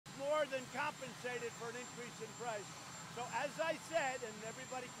than compensated for an increase in price. So as I said, and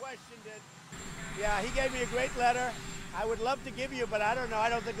everybody questioned it, yeah, he gave me a great letter. I would love to give you, but I don't know. I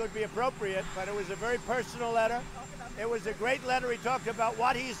don't think it would be appropriate, but it was a very personal letter. It was a great letter. He talked about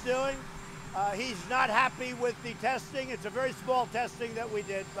what he's doing. He's not happy with the testing. It's a very small testing that we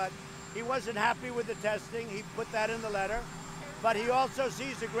did, but he wasn't happy with the testing. He put that in the letter. But he also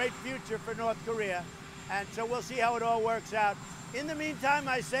sees a great future for North Korea. And so we'll see how it all works out. In the meantime,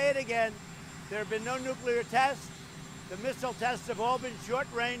 I say it again, there have been no nuclear tests. The missile tests have all been short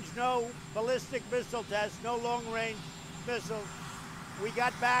range, no ballistic missile tests, no long range missiles. We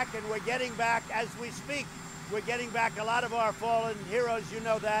got back and we're getting back as we speak. We're getting back a lot of our fallen heroes, you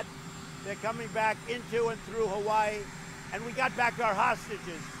know that. They're coming back into and through Hawaii. And we got back our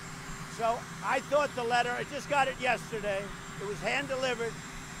hostages. So I thought the letter, I just got it yesterday. It was hand delivered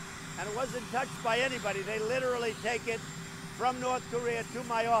and it wasn't touched by anybody. They literally take it from North Korea to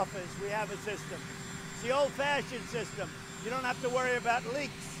my office. We have a system. It's the old-fashioned system. You don't have to worry about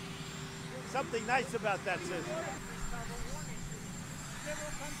leaks. Something nice about that system.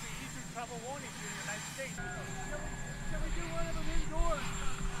 Several countries issued travel warnings in the United States. Can we do one of them indoors?